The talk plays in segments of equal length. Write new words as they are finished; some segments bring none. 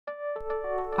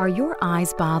Are your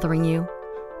eyes bothering you?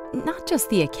 Not just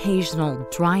the occasional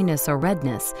dryness or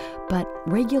redness, but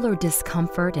regular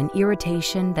discomfort and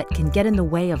irritation that can get in the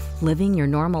way of living your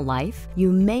normal life?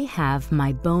 You may have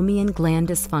Meibomian Gland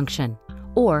Dysfunction,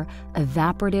 or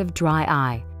evaporative dry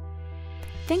eye.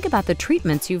 Think about the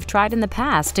treatments you've tried in the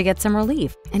past to get some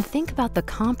relief, and think about the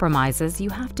compromises you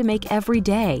have to make every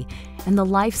day and the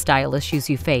lifestyle issues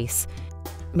you face.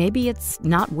 Maybe it's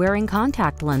not wearing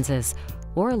contact lenses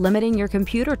or limiting your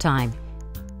computer time.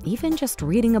 Even just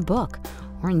reading a book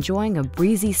or enjoying a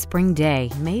breezy spring day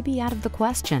may be out of the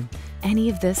question. Any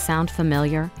of this sound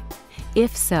familiar?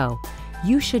 If so,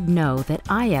 you should know that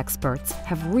eye experts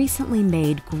have recently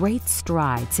made great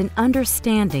strides in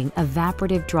understanding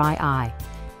evaporative dry eye.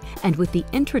 And with the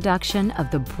introduction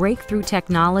of the breakthrough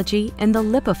technology in the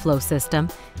LipiFlow system,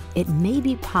 it may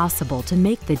be possible to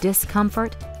make the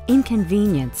discomfort,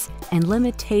 inconvenience, and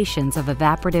limitations of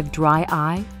evaporative dry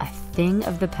eye a thing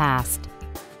of the past.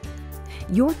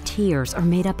 Your tears are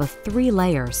made up of 3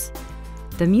 layers: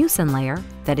 the mucin layer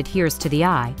that adheres to the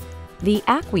eye, the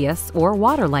aqueous or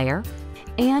water layer,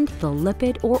 and the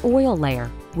lipid or oil layer,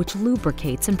 which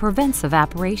lubricates and prevents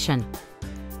evaporation.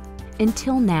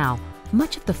 Until now,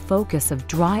 much of the focus of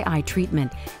dry eye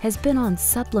treatment has been on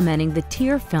supplementing the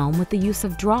tear film with the use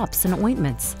of drops and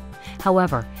ointments.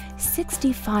 However,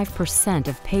 65%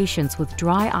 of patients with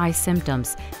dry eye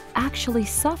symptoms actually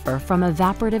suffer from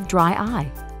evaporative dry eye.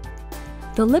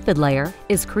 The lipid layer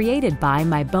is created by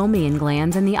Meibomian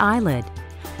glands in the eyelid.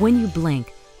 When you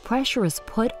blink, pressure is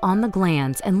put on the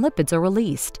glands and lipids are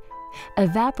released.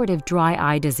 Evaporative dry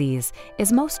eye disease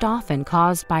is most often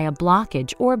caused by a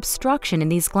blockage or obstruction in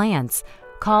these glands,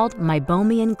 called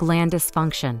Meibomian Gland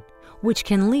Dysfunction, which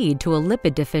can lead to a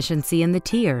lipid deficiency in the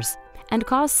tears and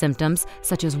cause symptoms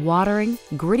such as watering,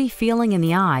 gritty feeling in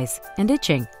the eyes, and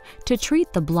itching. To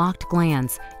treat the blocked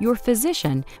glands, your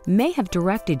physician may have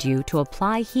directed you to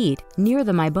apply heat near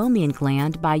the Meibomian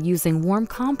gland by using warm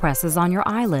compresses on your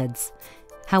eyelids.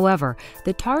 However,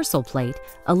 the tarsal plate,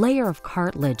 a layer of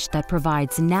cartilage that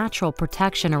provides natural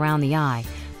protection around the eye,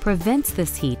 prevents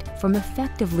this heat from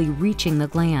effectively reaching the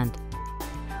gland.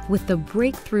 With the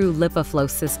breakthrough LipiFlow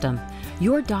system,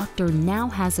 your doctor now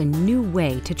has a new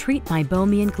way to treat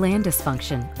Meibomian gland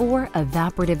dysfunction or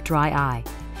evaporative dry eye.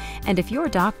 And if your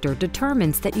doctor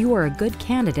determines that you are a good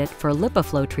candidate for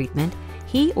LipiFlow treatment,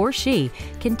 he or she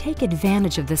can take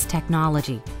advantage of this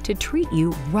technology to treat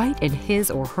you right in his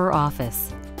or her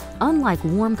office. Unlike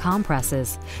warm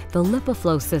compresses, the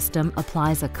LipiFlow system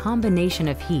applies a combination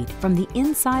of heat from the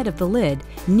inside of the lid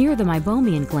near the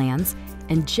Meibomian glands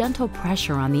and gentle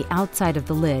pressure on the outside of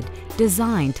the lid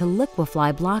designed to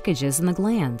liquefy blockages in the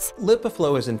glands.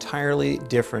 LipiFlow is entirely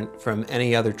different from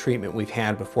any other treatment we've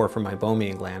had before for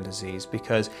Meibomian gland disease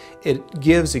because it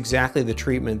gives exactly the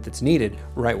treatment that's needed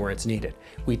right where it's needed.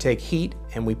 We take heat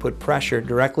and we put pressure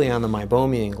directly on the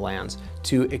Meibomian glands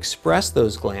to express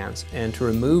those glands and to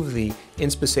remove the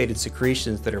inspissated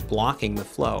secretions that are blocking the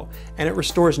flow, and it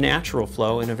restores natural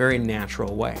flow in a very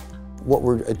natural way. What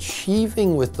we're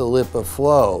achieving with the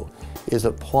LipiFlow is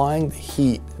applying the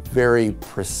heat very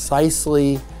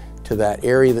precisely to that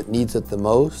area that needs it the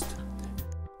most.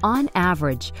 On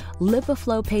average,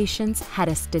 LipiFlow patients had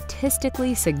a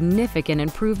statistically significant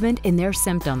improvement in their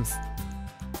symptoms.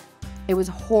 It was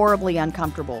horribly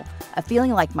uncomfortable, a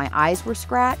feeling like my eyes were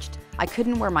scratched. I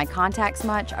couldn't wear my contacts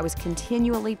much. I was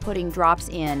continually putting drops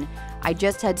in. I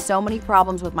just had so many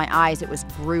problems with my eyes, it was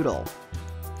brutal.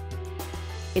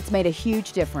 It's made a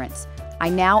huge difference. I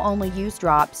now only use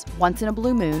drops once in a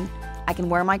blue moon. I can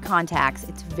wear my contacts.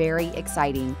 It's very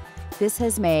exciting. This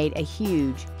has made a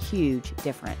huge, huge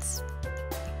difference.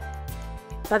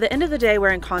 By the end of the day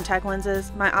wearing contact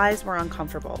lenses, my eyes were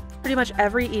uncomfortable. Pretty much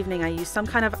every evening I used some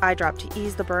kind of eye drop to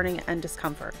ease the burning and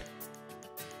discomfort.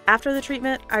 After the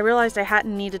treatment, I realized I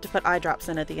hadn't needed to put eye drops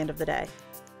in at the end of the day.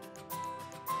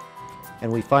 And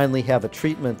we finally have a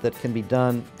treatment that can be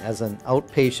done as an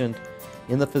outpatient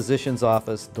in the physician's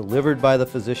office, delivered by the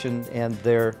physician and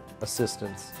their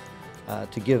assistants,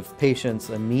 to give patients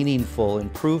a meaningful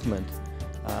improvement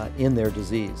in their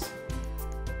disease.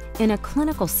 In a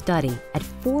clinical study at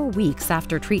 4 weeks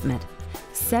after treatment,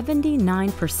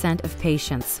 79% of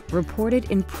patients reported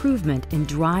improvement in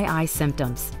dry eye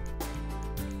symptoms.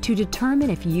 To determine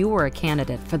if you are a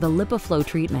candidate for the LipiFlow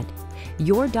treatment,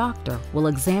 your doctor will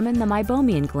examine the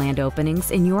Meibomian gland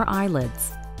openings in your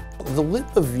eyelids. The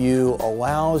LipiView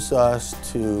allows us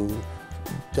to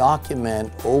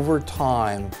document over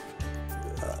time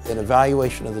an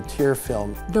evaluation of the tear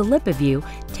film. The LipiView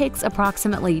takes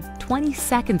approximately 20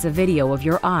 seconds of video of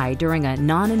your eye during a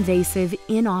non-invasive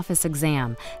in-office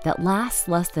exam that lasts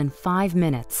less than 5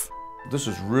 minutes. This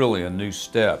is really a new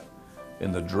step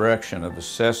in the direction of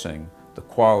assessing the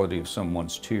quality of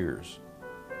someone's tears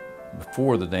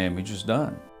before the damage is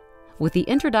done. With the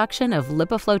introduction of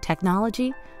LipiFlow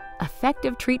technology,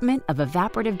 effective treatment of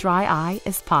evaporative dry eye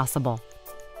is possible.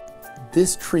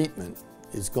 This treatment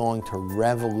is going to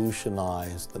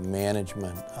revolutionize the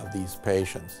management of these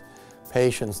patients.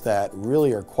 Patients that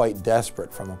really are quite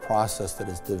desperate from a process that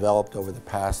has developed over the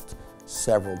past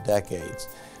several decades,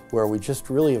 where we just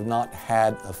really have not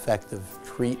had effective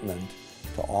treatment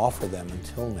to offer them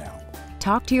until now.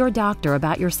 Talk to your doctor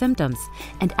about your symptoms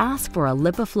and ask for a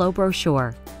LipiFlow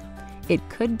brochure. It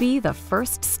could be the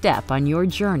first step on your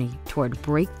journey toward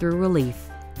breakthrough relief.